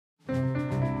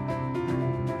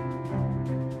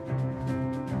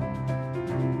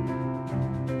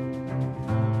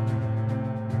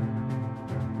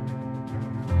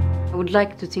would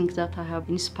like to think that I have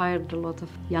inspired a lot of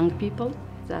young people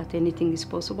that anything is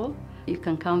possible. You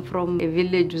can come from a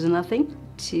village with nothing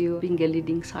to being a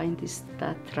leading scientist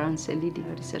that runs a leading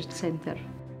research center.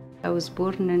 I was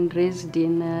born and raised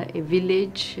in a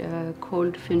village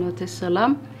called Finote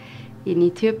Salam in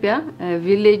Ethiopia, a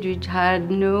village which had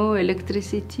no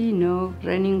electricity, no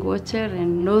running water,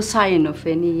 and no sign of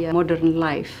any modern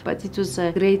life. But it was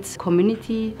a great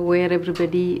community where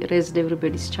everybody raised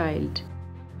everybody's child.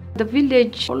 The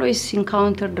village always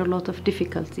encountered a lot of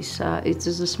difficulties. It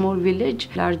is a small village,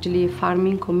 largely a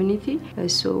farming community.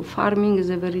 So farming is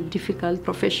a very difficult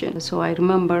profession. So I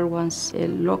remember once a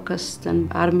locust and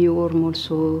armyworm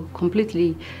also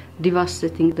completely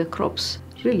devastating the crops.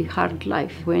 Really hard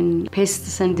life. When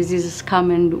pests and diseases come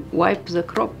and wipe the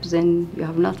crops, then you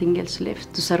have nothing else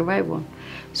left to survive on.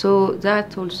 So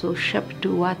that also shaped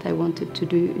what I wanted to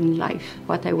do in life,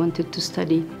 what I wanted to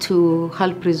study to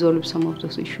help resolve some of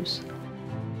those issues.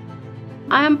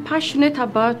 I am passionate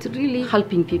about really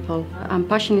helping people. I'm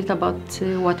passionate about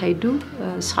what I do,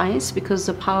 science, because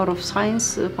the power of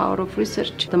science, the power of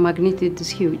research, the magnitude is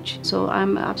huge. So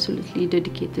I'm absolutely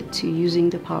dedicated to using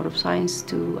the power of science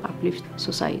to uplift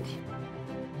society.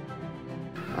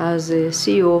 As a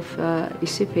CEO of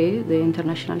Recipient, the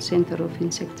International Center of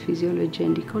Insect Physiology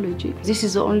and Ecology, this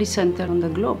is the only center on the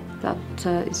globe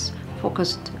that is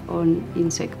focused on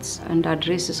insects and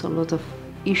addresses a lot of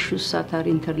issues that are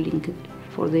interlinked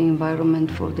for the environment,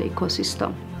 for the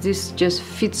ecosystem. This just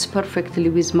fits perfectly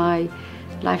with my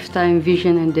lifetime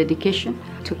vision and dedication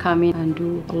to come in and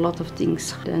do a lot of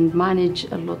things and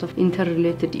manage a lot of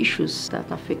interrelated issues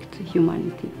that affect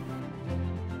humanity.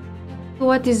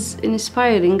 What is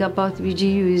inspiring about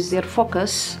BGU is their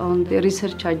focus on the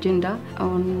research agenda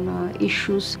on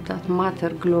issues that matter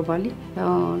globally,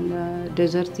 on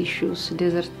desert issues,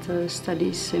 desert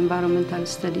studies, environmental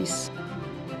studies.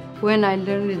 When I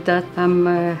learned that I'm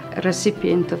a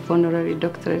recipient of Honorary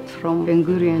Doctorate from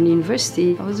Ben-Gurion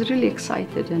University, I was really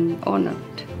excited and honored.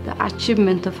 The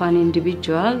achievement of an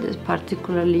individual,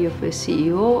 particularly of a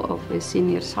CEO, of a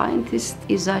senior scientist,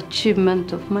 is an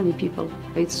achievement of many people.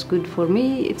 It's good for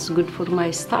me, it's good for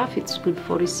my staff, it's good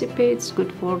for Recipient, it's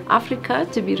good for Africa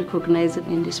to be recognized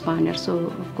in this manner. So,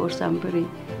 of course, I'm very,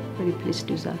 very pleased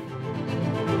with that.